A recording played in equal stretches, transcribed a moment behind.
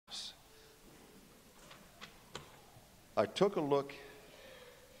I took a look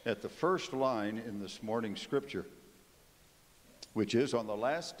at the first line in this morning's scripture, which is, on the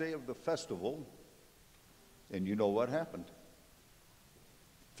last day of the festival, and you know what happened.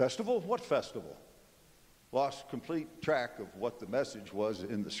 Festival? What festival? Lost complete track of what the message was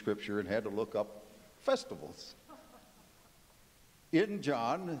in the scripture and had to look up festivals. In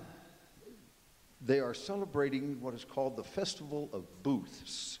John, they are celebrating what is called the Festival of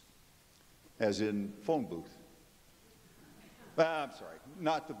Booths, as in phone booth. I'm sorry,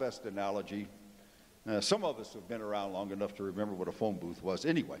 not the best analogy. Some of us have been around long enough to remember what a phone booth was.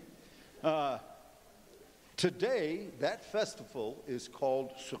 Anyway, today, that festival is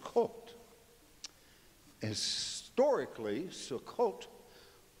called Sukkot. Historically, Sukkot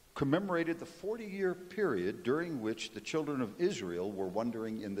commemorated the 40-year period during which the children of Israel were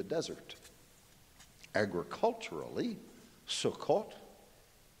wandering in the desert. Agriculturally, Sukkot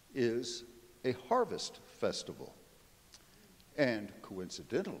is a harvest festival. And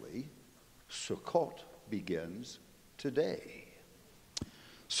coincidentally, Sukkot begins today.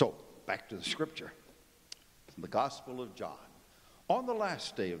 So, back to the scripture. The Gospel of John. On the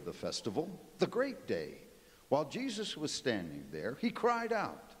last day of the festival, the great day, while Jesus was standing there, he cried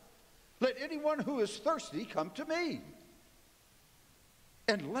out, "Let anyone who is thirsty come to me,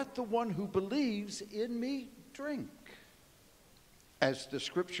 and let the one who believes in me drink." As the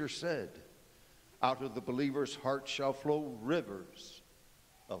scripture said, out of the believer's heart shall flow rivers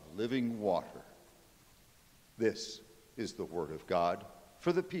of living water. This is the word of God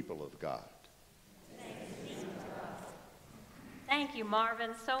for the people of God. Thank you,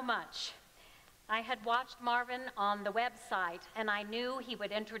 Marvin, so much. I had watched Marvin on the website, and I knew he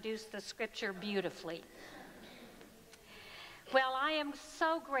would introduce the scripture beautifully. Well, I am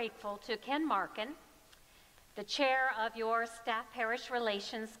so grateful to Ken Markin, the chair of your Staff Parish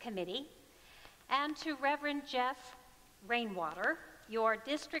Relations Committee, and to Reverend Jeff Rainwater, your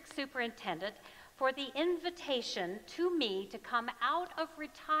district superintendent, for the invitation to me to come out of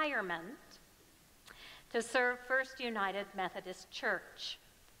retirement to serve First United Methodist Church.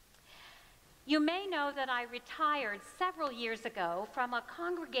 You may know that I retired several years ago from a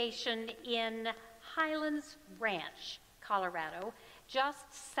congregation in Highlands Ranch, Colorado,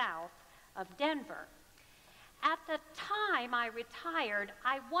 just south of Denver. At the time I retired,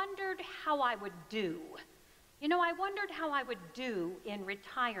 I wondered how I would do. I wondered how I would do in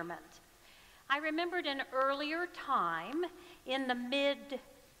retirement. I remembered an earlier time in the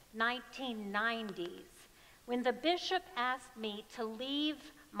mid-1990s when the bishop asked me to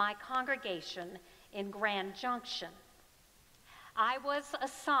leave my congregation in Grand Junction. I was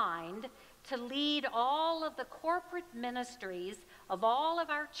assigned to lead all of the corporate ministries of all of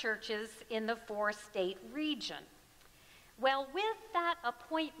our churches in the 4-state region. Well, with that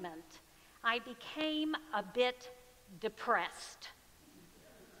appointment, I became a bit depressed.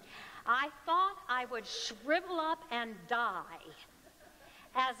 I thought I would shrivel up and die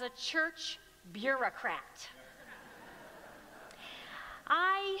as a church bureaucrat.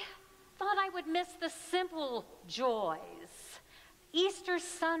 I thought I would miss the simple joys, Easter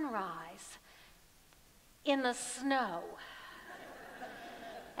sunrise in the snow,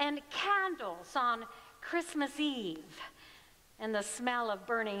 and candles on Christmas Eve, and the smell of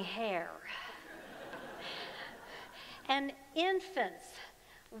burning hair, and infants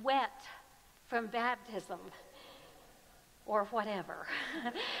wet from baptism or whatever,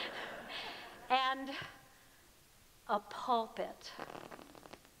 and a pulpit.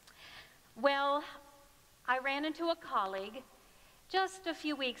 Well, I ran into a colleague just a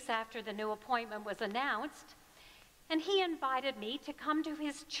few weeks after the new appointment was announced, and he invited me to come to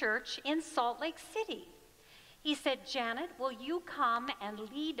his church in Salt Lake City. He said, "Janet, will you come and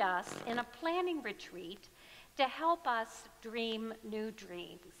lead us in a planning retreat to help us dream new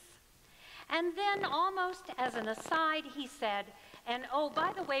dreams?" And then, almost as an aside, he said, "And oh,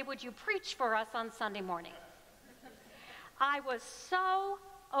 by the way, would you preach for us on Sunday morning?" I was so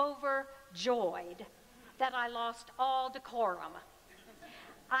overjoyed that I lost all decorum.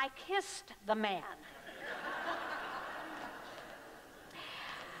 I kissed the man.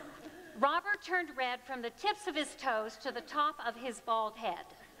 Robert turned red from the tips of his toes to the top of his bald head.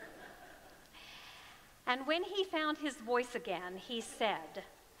 And when he found his voice again, he said,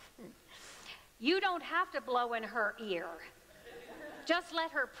 "You don't have to blow in her ear. Just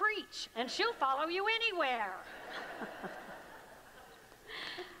let her preach, and she'll follow you anywhere."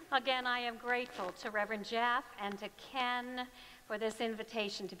 Again, I am grateful to Reverend Jeff and to Ken for this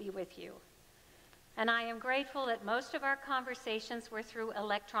invitation to be with you. And I am grateful that most of our conversations were through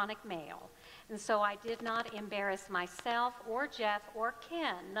electronic mail, and so I did not embarrass myself or Jeff or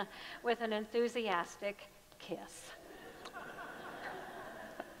Ken with an enthusiastic kiss.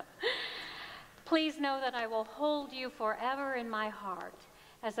 Please know that I will hold you forever in my heart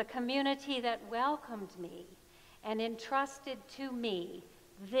as a community that welcomed me and entrusted to me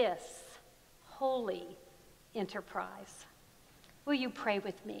this holy enterprise. Will you pray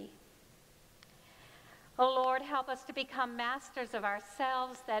with me? O Lord, help us to become masters of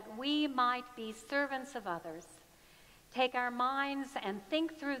ourselves that we might be servants of others. Take our minds and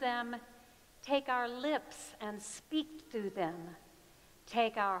think through them. Take our lips and speak through them.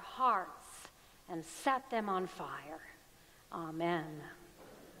 Take our hearts and set them on fire. Amen.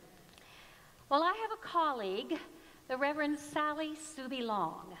 Well, I have a colleague, the Reverend Sally Suby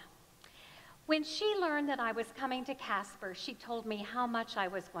Long. When she learned that I was coming to Casper, she told me how much I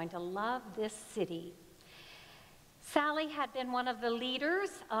was going to love this city. Sally had been one of the leaders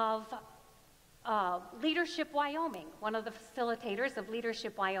of Leadership Wyoming, one of the facilitators of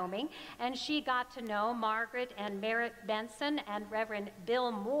Leadership Wyoming, and she got to know Margaret and Merritt Benson and Reverend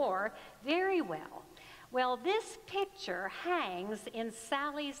Bill Moore very well. Well, this picture hangs in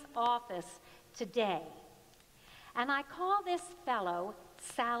Sally's office today, and I call this fellow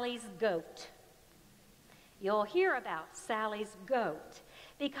Sally's goat. You'll hear about Sally's goat,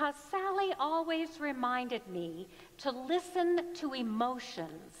 because Sally always reminded me to listen to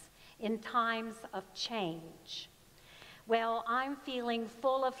emotions in times of change. Well, I'm feeling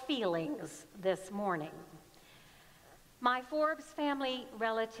full of feelings this morning. My Forbes family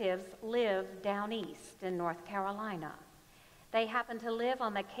relatives live down east in North Carolina. They happen to live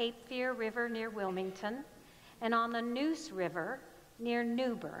on the Cape Fear River near Wilmington and on the Neuse River near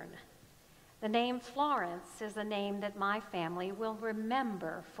New Bern. The name Florence is a name that my family will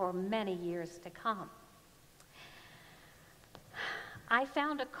remember for many years to come. I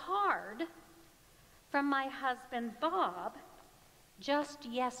found a card from my husband, Bob, just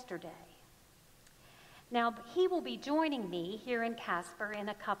yesterday. Now, he will be joining me here in Casper in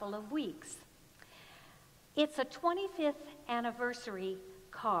a couple of weeks. It's a 25th anniversary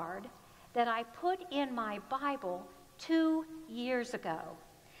card that I put in my Bible 2 years ago,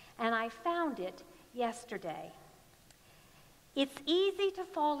 and I found it yesterday. It's easy to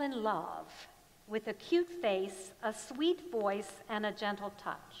fall in love with a cute face, a sweet voice, and a gentle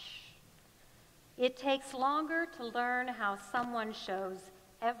touch. It takes longer to learn how someone shows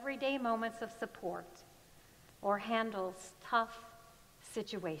everyday moments of support or handles tough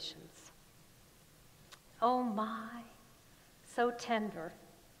situations. Oh my, so tender,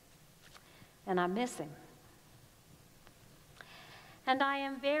 and I miss him. And I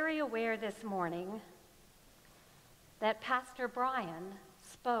am very aware this morning that Pastor Brian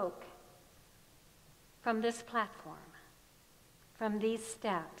spoke from this platform, from these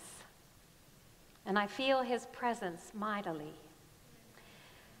steps, and I feel his presence mightily.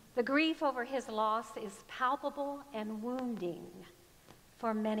 The grief over his loss is palpable and wounding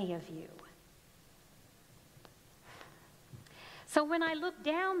for many of you. So when I looked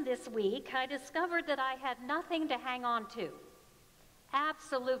down this week, I discovered that I had nothing to hang on to.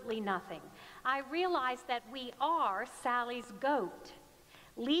 Absolutely nothing. I realized that we are Sally's goat,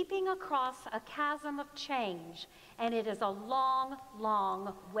 leaping across a chasm of change, and it is a long,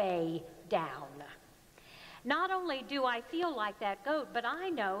 long way down. Not only do I feel like that goat, but I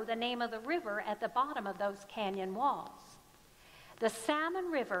know the name of the river at the bottom of those canyon walls. The Salmon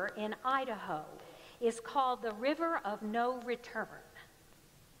River in Idaho is called the River of No Return.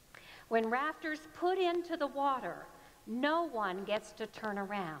 When rafters put into the water, no one gets to turn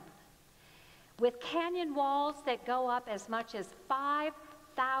around. With canyon walls that go up as much as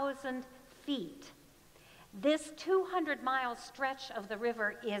 5,000 feet, this 200-mile stretch of the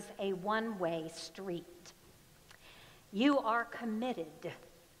river is a one-way street. You are committed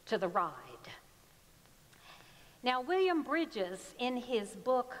to the ride. Now, William Bridges, in his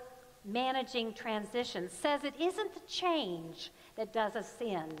book, Managing Transition, says it isn't the change that does us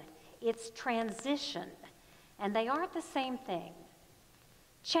in, it's transition. And they aren't the same thing.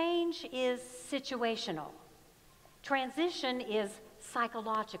 Change is situational. Transition is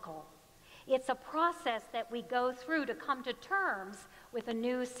psychological. It's a process that we go through to come to terms with a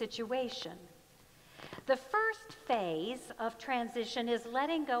new situation. The first phase of transition is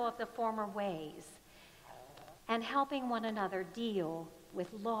letting go of the former ways and helping one another deal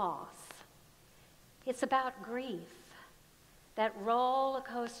with loss. It's about grief, that roller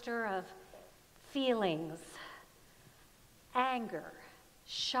coaster of feelings, anger,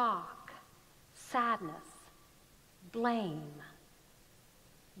 shock, sadness, blame,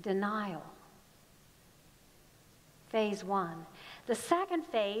 denial. Phase one. The second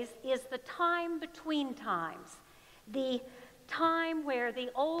phase is the time between times, the time where the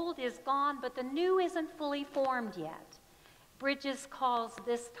old is gone but the new isn't fully formed yet. Bridges calls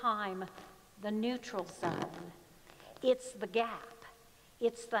this time the neutral zone. It's the gap.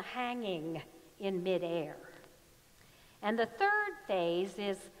 It's the hanging in midair. And the third phase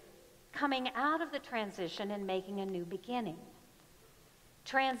is coming out of the transition and making a new beginning.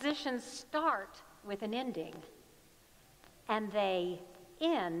 Transitions start with an ending, and they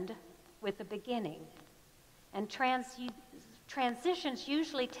end with a beginning. And transitions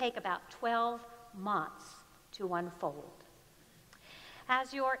usually take about 12 months to unfold.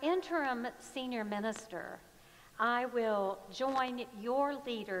 As your interim senior minister, I will join your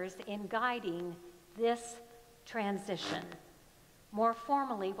leaders in guiding this transition, more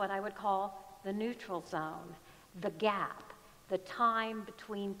formally what I would call the neutral zone, the gap, the time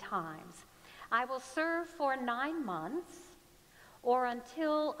between times. I will serve for 9 months or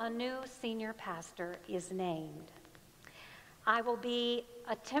until a new senior pastor is named. I will be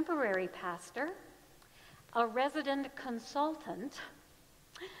a temporary pastor, a resident consultant,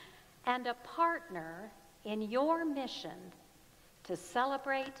 and a partner in your mission to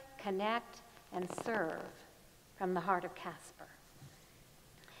celebrate, connect, and serve from the heart of Casper.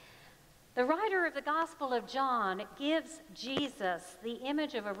 The writer of the Gospel of John gives Jesus the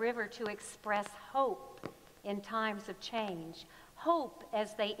image of a river to express hope in times of change, hope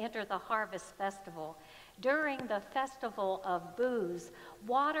as they enter the harvest festival. During the festival of booths,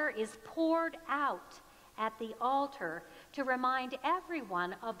 water is poured out at the altar to remind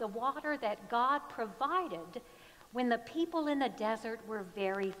everyone of the water that God provided when the people in the desert were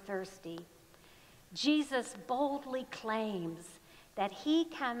very thirsty. Jesus boldly claims that he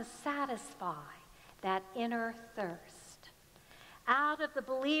can satisfy that inner thirst. Out of the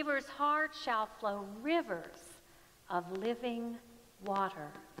believer's heart shall flow rivers of living water.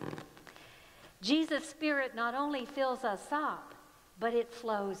 Jesus' Spirit not only fills us up, but it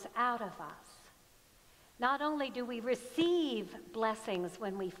flows out of us. Not only do we receive blessings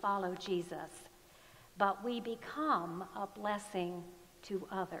when we follow Jesus, but we become a blessing to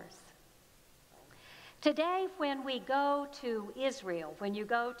others. Today, when we go to Israel, when you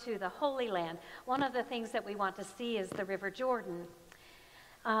go to the Holy Land, one of the things that we want to see is the River Jordan.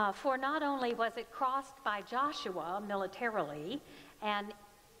 For not only was it crossed by Joshua militarily and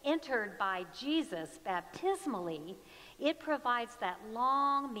entered by Jesus baptismally, it provides that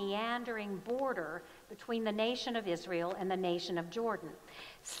long, meandering border between the nation of Israel and the nation of Jordan.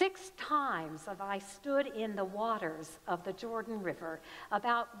 6 times have I stood in the waters of the Jordan River,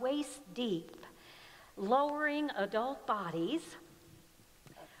 about waist deep, lowering adult bodies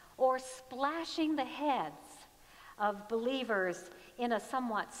or splashing the heads of believers in a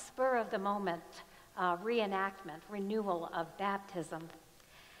somewhat spur-of-the-moment reenactment, renewal of baptism.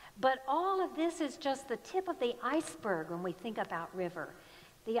 But all of this is just the tip of the iceberg when we think about river.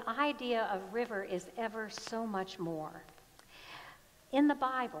 The idea of river is ever so much more. In the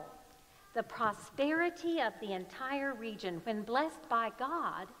Bible, the prosperity of the entire region, when blessed by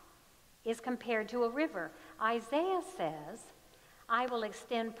God, is compared to a river. Isaiah says, I will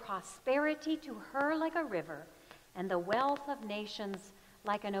extend prosperity to her like a river, and the wealth of nations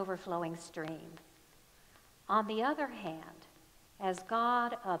like an overflowing stream. On the other hand, as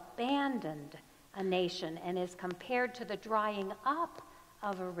God abandoned a nation and is compared to the drying up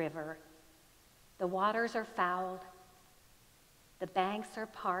of a river, the waters are fouled, the banks are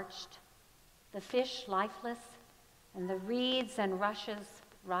parched, the fish lifeless, and the reeds and rushes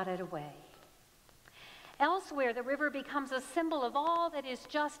rotted away. Elsewhere, the river becomes a symbol of all that is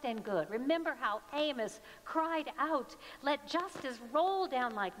just and good. Remember how Amos cried out, let justice roll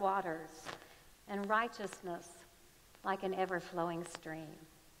down like waters, and righteousness like an ever-flowing stream.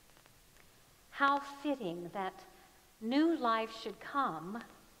 How fitting that new life should come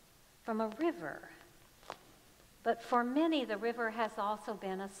from a river. But for many, the river has also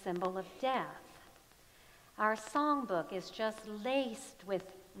been a symbol of death. Our songbook is just laced with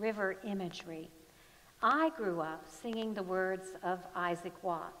river imagery. I grew up singing the words of Isaac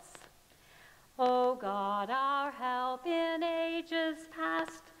Watts. O God, our help in ages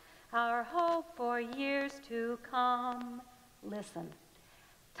past, our hope for years to come. Listen.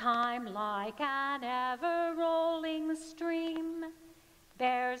 Time like an ever-rolling stream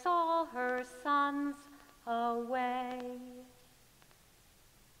bears all her sons away,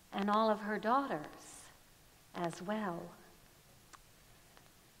 and all of her daughters as well.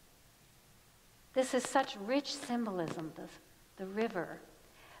 This is such rich symbolism, the river.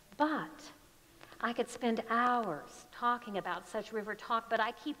 But I could spend hours talking about such river talk, but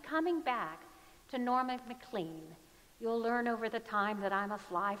I keep coming back to Norman McLean. You'll learn over the time that I'm a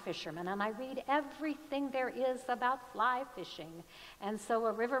fly fisherman, and I read everything there is about fly fishing. And so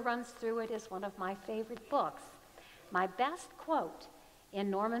A River Runs Through It is one of my favorite books. My best quote in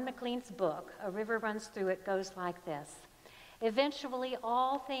Norman Maclean's book, A River Runs Through It, goes like this. Eventually,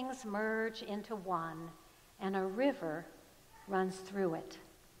 all things merge into one, and a river runs through it.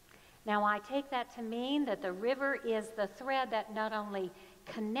 Now, I take that to mean that the river is the thread that not only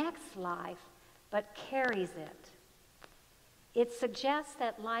connects life, but carries it. It suggests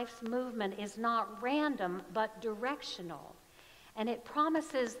that life's movement is not random, but directional. And it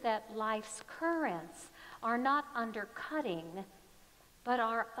promises that life's currents are not undercutting, but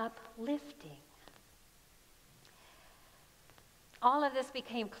are uplifting. All of this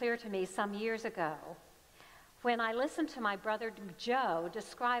became clear to me some years ago when I listened to my brother Joe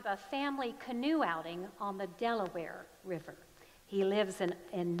describe a family canoe outing on the Delaware River. He lives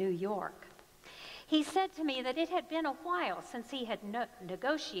in New York. He said to me that it had been a while since he had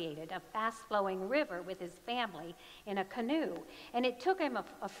negotiated a fast-flowing river with his family in a canoe, and it took him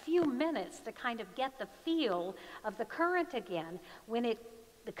a few minutes to kind of get the feel of the current again when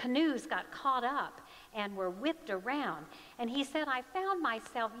the canoes got caught up and were whipped around. And he said, I found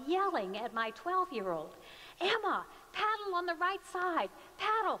myself yelling at my 12-year-old, Emma, paddle on the right side,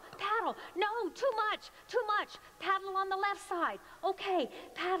 paddle, paddle, no, too much, paddle on the left side, okay,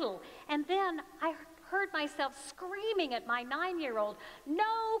 paddle. And then I heard myself screaming at my 9-year-old,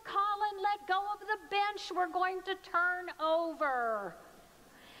 no, Colin, let go of the bench, we're going to turn over.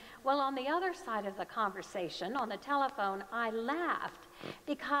 Well, on the other side of the conversation, on the telephone, I laughed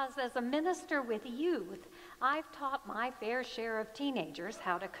because as a minister with youth, I've taught my fair share of teenagers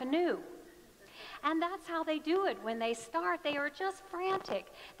how to canoe. And that's how they do it. When they start, they are just frantic.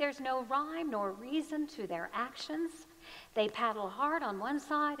 There's no rhyme nor reason to their actions. They paddle hard on one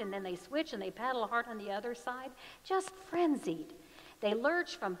side, and then they switch and they paddle hard on the other side, just frenzied. They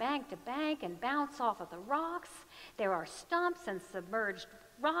lurch from bank to bank and bounce off of the rocks. There are stumps and submerged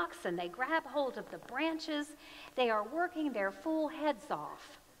rocks, and they grab hold of the branches. They are working their full heads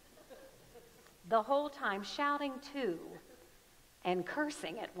off, the whole time shouting too and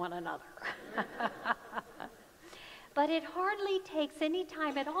cursing at one another. But it hardly takes any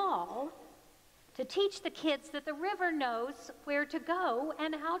time at all to teach the kids that the river knows where to go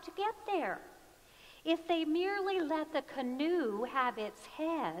and how to get there. If they merely let the canoe have its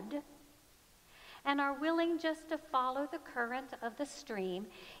head and are willing just to follow the current of the stream,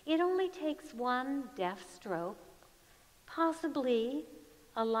 it only takes one deft stroke, possibly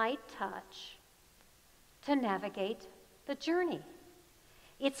a light touch, to navigate the journey.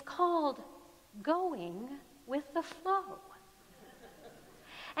 It's called going with the flow.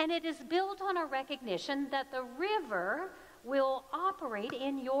 And it is built on a recognition that the river will operate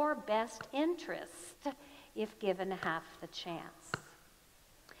in your best interest if given half the chance.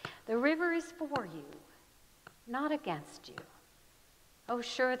 The river is for you, not against you. Oh,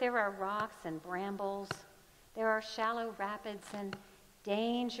 sure, there are rocks and brambles. There are shallow rapids and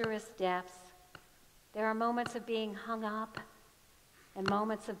dangerous depths. There are moments of being hung up and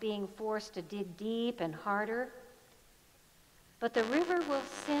moments of being forced to dig deep and harder. But the river will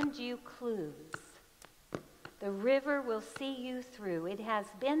send you clues. The river will see you through. It has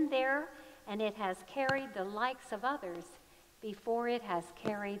been there, and it has carried the likes of others before it has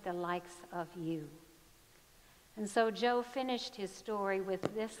carried the likes of you. And so Joe finished his story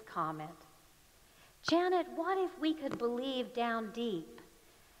with this comment. Janet, what if we could believe down deep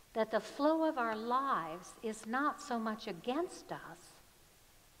that the flow of our lives is not so much against us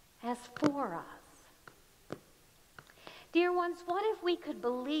as for us? Dear ones, what if we could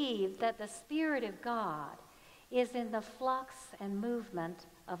believe that the Spirit of God is in the flux and movement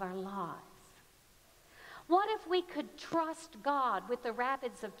of our lives? What if we could trust God with the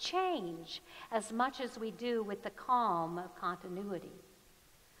rapids of change as much as we do with the calm of continuity?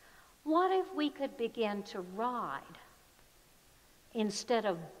 What if we could begin to ride instead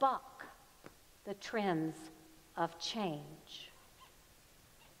of buck the trends of change?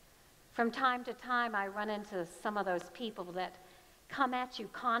 From time to time, I run into some of those people that come at you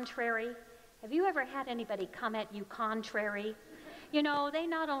contrary. Have you ever had anybody come at you contrary? You know, they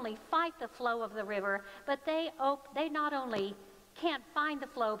not only fight the flow of the river, but they not only can't find the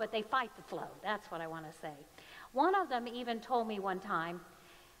flow, but they fight the flow. That's what I want to say. One of them even told me one time,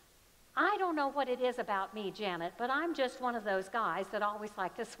 I don't know what it is about me, Janet, but I'm just one of those guys that always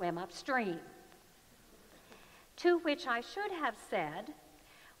like to swim upstream. To which I should have said,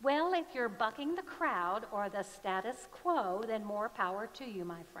 well, if you're bucking the crowd or the status quo, then more power to you,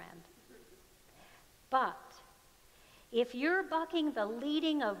 my friend. But if you're bucking the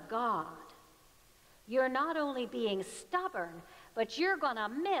leading of God, you're not only being stubborn, but you're going to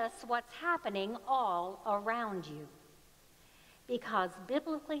miss what's happening all around you. Because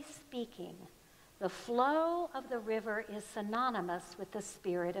biblically speaking, The flow of the river is synonymous with the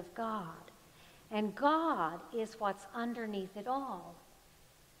Spirit of God. And God is what's underneath it all.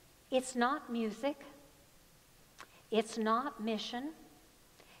 It's not music. It's not mission.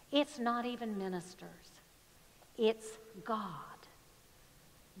 It's not even ministers. It's God.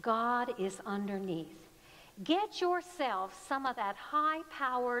 God is underneath. Get yourself some of that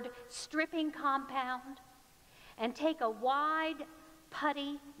high-powered stripping compound and take a wide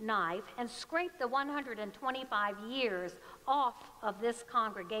putty knife and scrape the 125 years off of this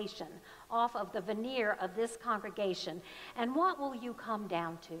congregation, off of the veneer of this congregation. And what will you come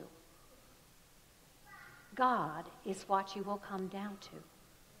down to? God is what you will come down to.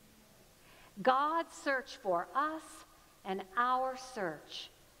 God's search for us and our search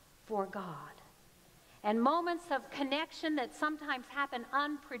for God. And moments of connection that sometimes happen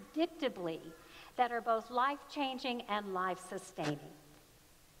unpredictably that are both life-changing and life-sustaining.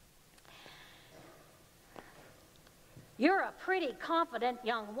 You're a pretty confident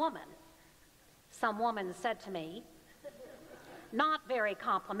young woman, some woman said to me. Not very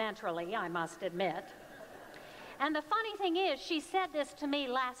complimentarily, I must admit. And the funny thing is, she said this to me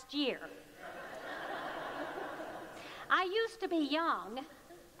last year. I used to be young,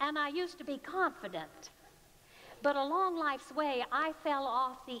 and I used to be confident. But along life's way, I fell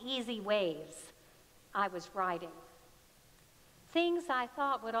off the easy waves I was riding. Things I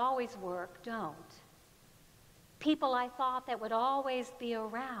thought would always work don't. People I thought that would always be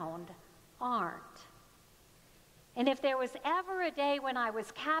around aren't. And if there was ever a day when I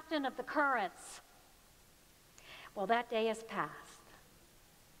was captain of the currents, well, that day has passed.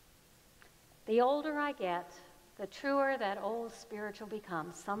 The older I get, the truer that old spiritual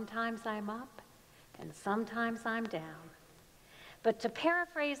becomes. Sometimes I'm up, and sometimes I'm down. But to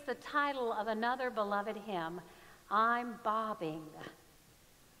paraphrase the title of another beloved hymn, I'm bobbing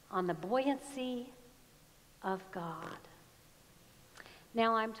on the buoyancy of God.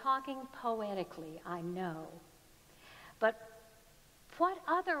 Now, I'm talking poetically, I know. But what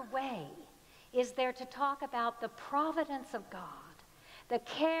other way is there to talk about the providence of God, the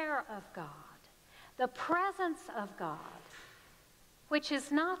care of God, the presence of God, which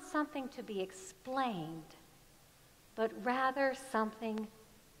is not something to be explained, but rather something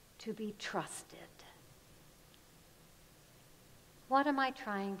to be trusted? What am I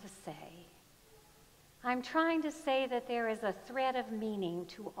trying to say? I'm trying to say that there is a thread of meaning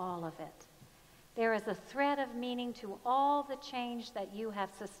to all of it. There is a thread of meaning to all the change that you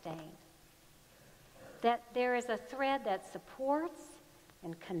have sustained. That there is a thread that supports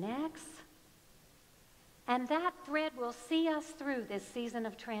and connects, and that thread will see us through this season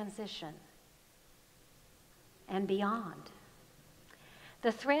of transition and beyond.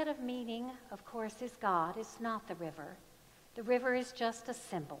 The thread of meaning, of course, is God. It's not the river. The river is just a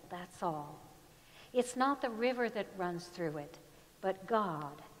symbol, that's all. It's not the river that runs through it, but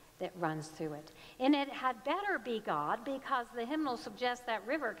God that runs through it. And it had better be God, because the hymnal suggests that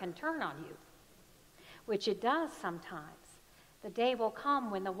river can turn on you, which it does sometimes. The day will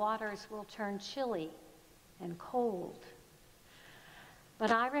come when the waters will turn chilly and cold.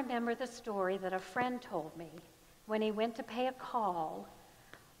 But I remember the story that a friend told me when he went to pay a call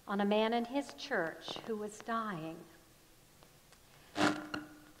on a man in his church who was dying.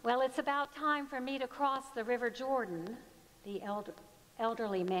 Well, it's about time for me to cross the River Jordan, the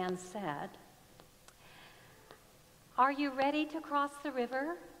elderly man said. Are you ready to cross the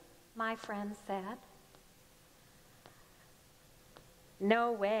river? My friend said.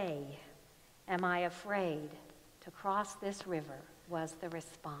 No way am I afraid to cross this river, was the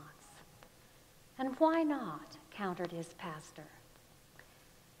response. And why not? Countered his pastor.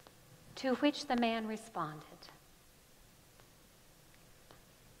 To which the man responded,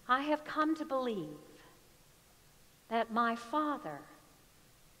 I have come to believe that my Father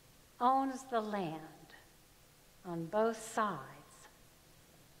owns the land on both sides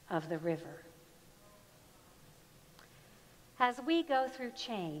of the river. As we go through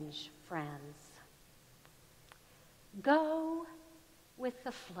change, friends, go with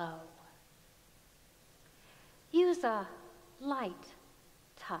the flow. Use a light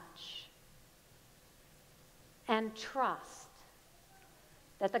touch and trust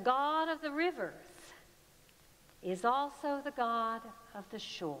that the God of the rivers is also the God of the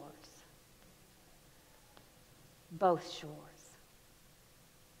shores, both shores.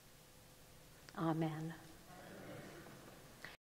 Amen.